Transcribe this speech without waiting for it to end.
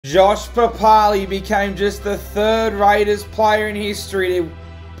Josh Papalii'S became just the third Raiders player in history to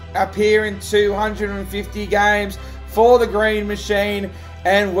appear in 250 games for the Green Machine,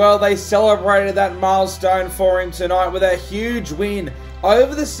 and well, they celebrated that milestone for him tonight with a huge win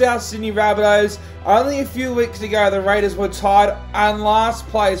over the South Sydney Rabbitohs. Only a few weeks ago, the Raiders were tied in last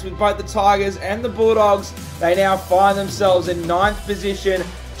place with both the Tigers and the Bulldogs. They now find themselves in 9th position,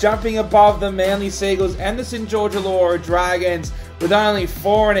 jumping above the Manly Seagulls and the St George Illawarra Dragons, with only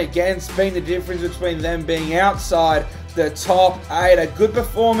 4 and against being the difference between them being outside the top 8. A good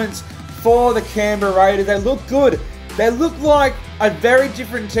performance for the Canberra Raiders. They look good. They look like a very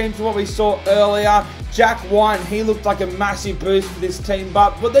different team to what we saw earlier. Jack White, he looked like a massive boost for this team,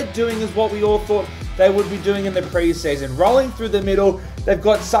 but what they're doing is what we all thought they would be doing in the preseason. Rolling through the middle, they've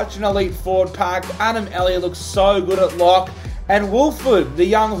got such an elite forward pack. Adam Elliott looks so good at lock. And Wolford, the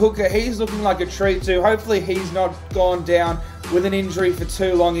young hooker, he's looking like a treat too. Hopefully he's not gone down with an injury for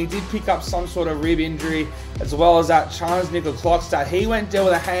too long. He did pick up some sort of rib injury, as well as that Charles Nickel Clockstad. He went down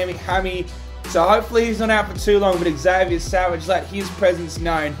with a hammy, so hopefully he's not out for too long. But Xavier Savage let his presence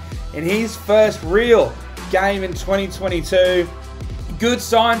known in his first real game in 2022. Good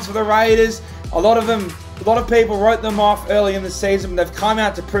signs for the Raiders. A lot of people wrote them off early in the season, but they've come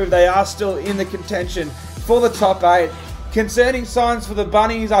out to prove they are still in the contention for the top 8. Concerning signs for the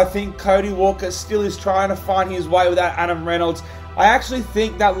Bunnies, I think Cody Walker still is trying to find his way without Adam Reynolds. I actually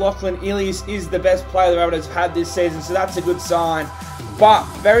think that Lachlan Ilias is the best player the Rabbitohs have had this season, so that's a good sign. But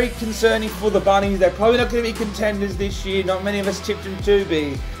very concerning for the Bunnies. They're probably not going to be contenders this year. Not many of us tipped them to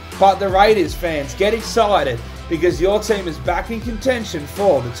be. But the Raiders fans, get excited, because your team is back in contention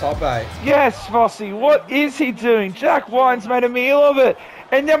for the top 8. Yes, Vossi, what is he doing? Jack Wine's made a meal of it.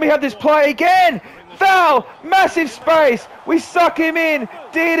 And then we have this play again. Foul! Massive space! We suck him in!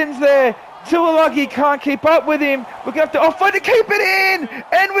 Dearden's there! Tuolagi can't keep up with him! We're going to have to to keep it in!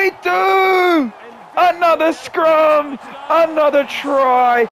 And we do! Another scrum! Another try!